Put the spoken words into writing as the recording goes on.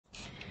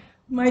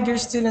My dear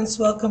students,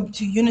 welcome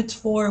to Unit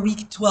 4,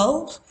 Week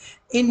 12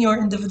 in your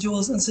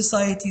Individuals and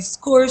Societies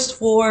course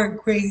for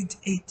Grade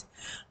 8.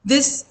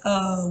 This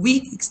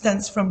week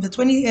extends from the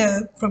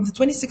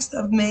 26th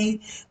of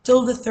May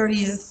till the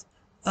 30th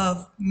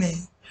of May.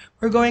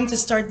 We're going to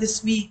start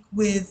this week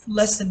with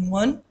Lesson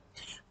 1,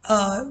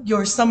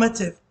 your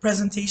summative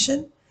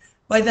presentation.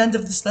 By the end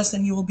of this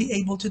lesson, you will be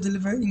able to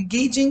deliver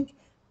engaging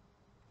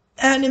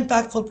and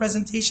impactful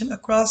presentation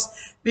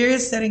across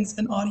various settings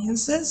and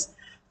audiences.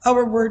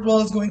 Our word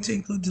wall is going to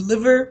include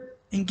deliver,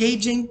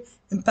 engaging,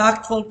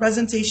 impactful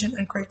presentation,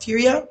 and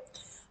criteria.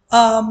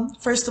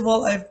 First of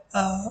all, I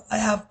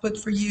have put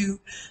for you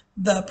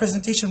the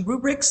presentation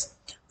rubrics.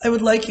 I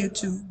would like you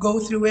to go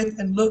through it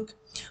and look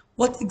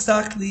what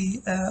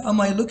exactly am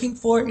I looking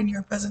for in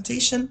your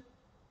presentation.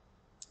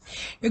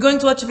 You're going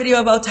to watch a video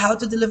about how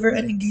to deliver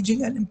an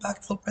engaging and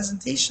impactful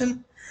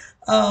presentation.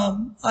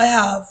 I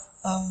have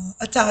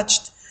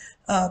attached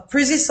a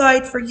Prezi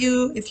site for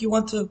you if you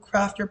want to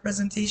craft your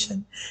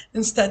presentation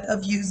instead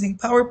of using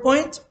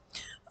PowerPoint.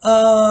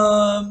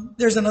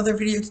 There's another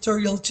video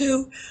tutorial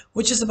too,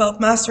 which is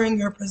about mastering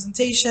your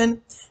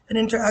presentation, an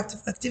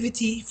interactive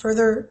activity,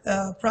 further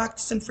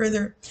practice and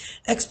further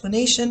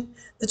explanation.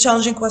 The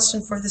challenging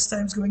question for this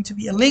time is going to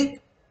be a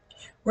link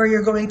where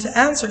you're going to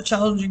answer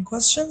challenging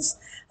questions,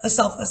 a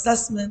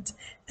self-assessment,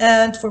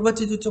 and for what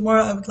to do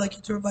tomorrow, I would like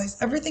you to revise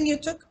everything you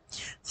took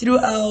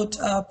throughout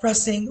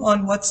pressing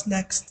on what's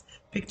next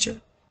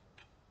picture.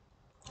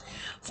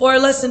 For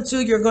lesson 2,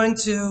 you're going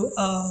to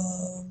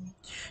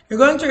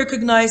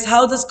recognize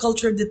how does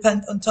culture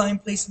depend on time,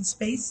 place, and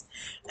space,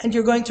 and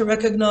you're going to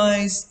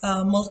recognize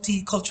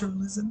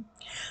multiculturalism.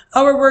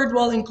 Our word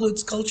wall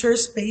includes culture,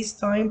 space,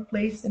 time,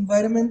 place,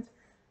 environment,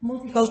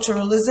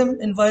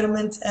 multiculturalism,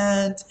 environment,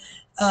 and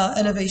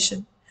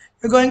innovation.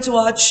 You're going to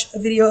watch a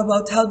video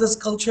about how does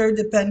culture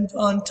depend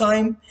on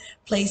time,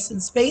 place, and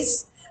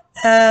space.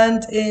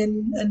 And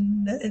in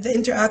the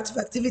interactive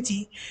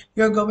activity,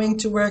 you're going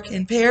to work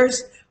in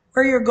pairs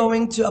where you're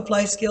going to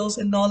apply skills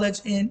and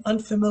knowledge in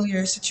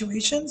unfamiliar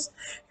situations.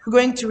 You're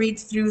going to read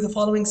through the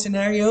following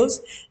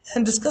scenarios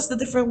and discuss the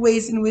different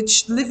ways in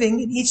which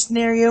living in each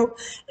scenario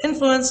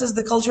influences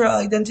the cultural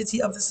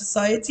identity of the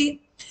society.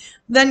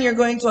 Then you're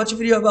going to watch a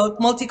video about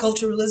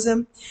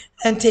multiculturalism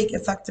and take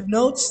effective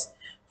notes.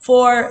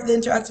 For the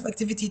interactive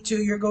activity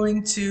 2, you're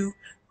going to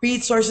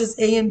read sources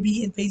A and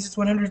B in pages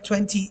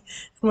 120 and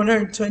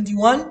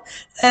 121,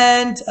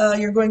 and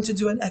you're going to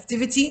do an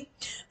activity,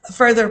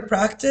 further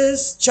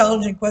practice,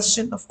 challenging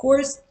question, of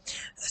course,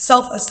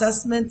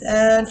 self-assessment,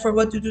 and for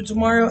what to do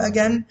tomorrow,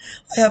 again,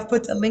 I have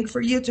put a link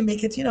for you to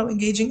make it,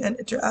 engaging and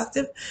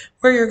interactive,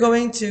 where you're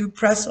going to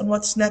press on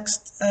what's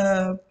next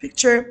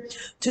picture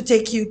to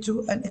take you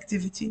to an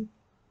activity.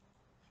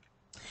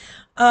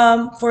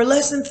 For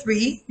lesson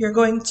 3, you're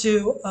going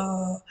to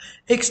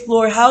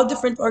explore how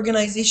different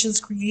organizations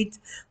create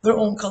their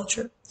own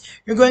culture.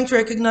 You're going to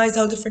recognize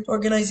how different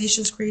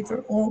organizations create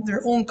their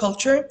own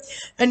culture,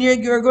 and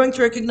you're going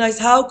to recognize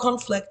how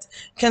conflict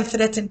can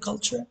threaten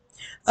culture.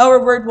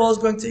 Our word wall is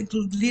going to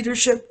include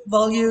leadership,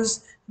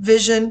 values,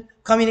 vision,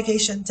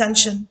 communication,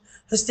 tension,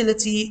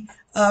 hostility,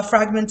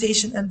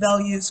 fragmentation, and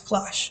values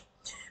clash.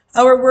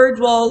 Our word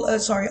wall,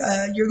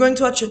 you're going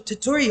to watch a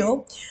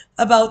tutorial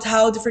about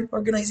how different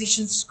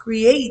organizations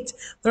create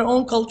their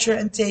own culture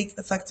and take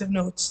effective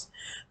notes.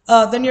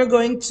 Then you're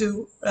going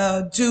to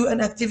do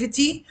an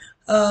activity,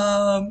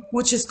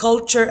 which is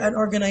culture and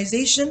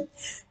organization.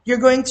 You're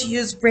going to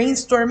use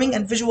brainstorming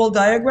and visual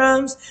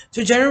diagrams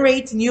to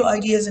generate new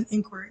ideas and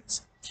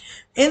inquiries.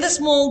 In the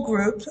small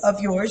group of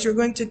yours, you're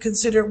going to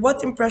consider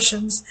what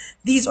impressions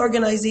these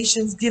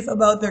organizations give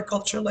about their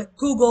culture, like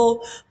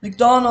Google,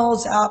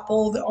 McDonald's,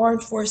 Apple, the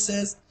Armed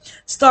Forces,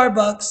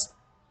 Starbucks,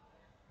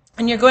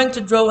 and you're going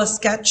to draw a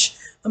sketch,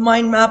 a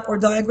mind map or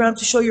diagram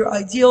to show your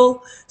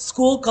ideal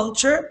school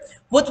culture.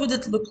 What would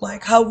it look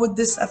like? How would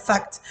this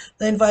affect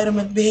the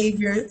environment,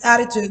 behavior,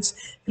 attitudes,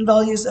 and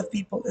values of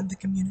people in the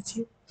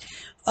community?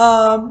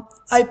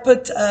 I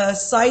put a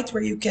site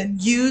where you can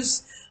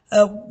use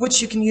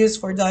which you can use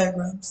for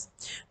diagrams.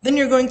 Then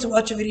you're going to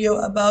watch a video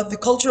about the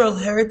cultural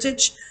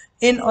heritage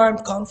in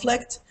armed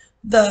conflict,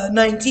 the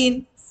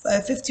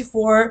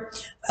 1954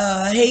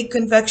 Hague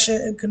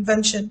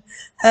Convention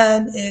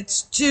and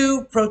its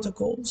 2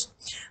 protocols.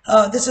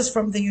 This is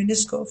from the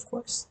UNESCO, of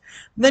course.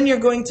 Then you're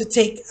going to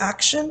take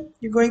action.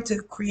 You're going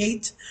to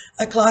create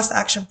a class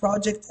action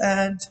project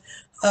and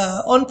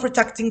on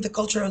protecting the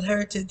cultural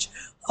heritage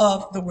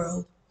of the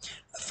world.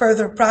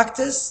 Further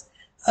practice.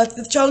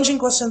 The challenging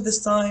question this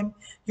time,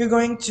 you're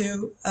going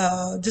to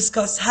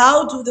discuss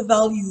how do the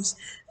values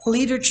and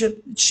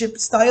leadership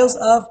styles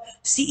of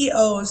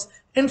CEOs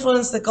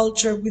influence the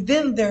culture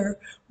within their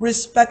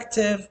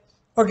respective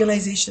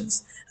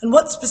organizations, and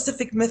what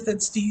specific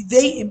methods do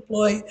they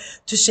employ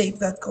to shape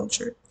that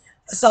culture.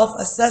 A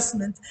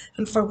self-assessment,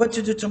 and for what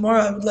to do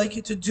tomorrow, I would like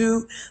you to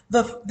do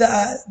the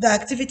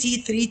activity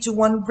 3 to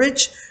 1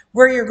 bridge,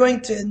 where you're going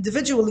to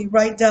individually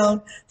write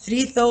down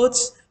 3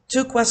 thoughts,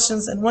 2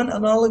 questions, and 1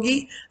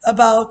 analogy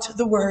about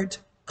the word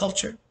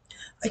culture.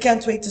 I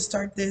can't wait to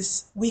start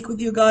this week with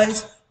you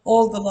guys.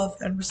 All the love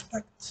and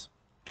respect.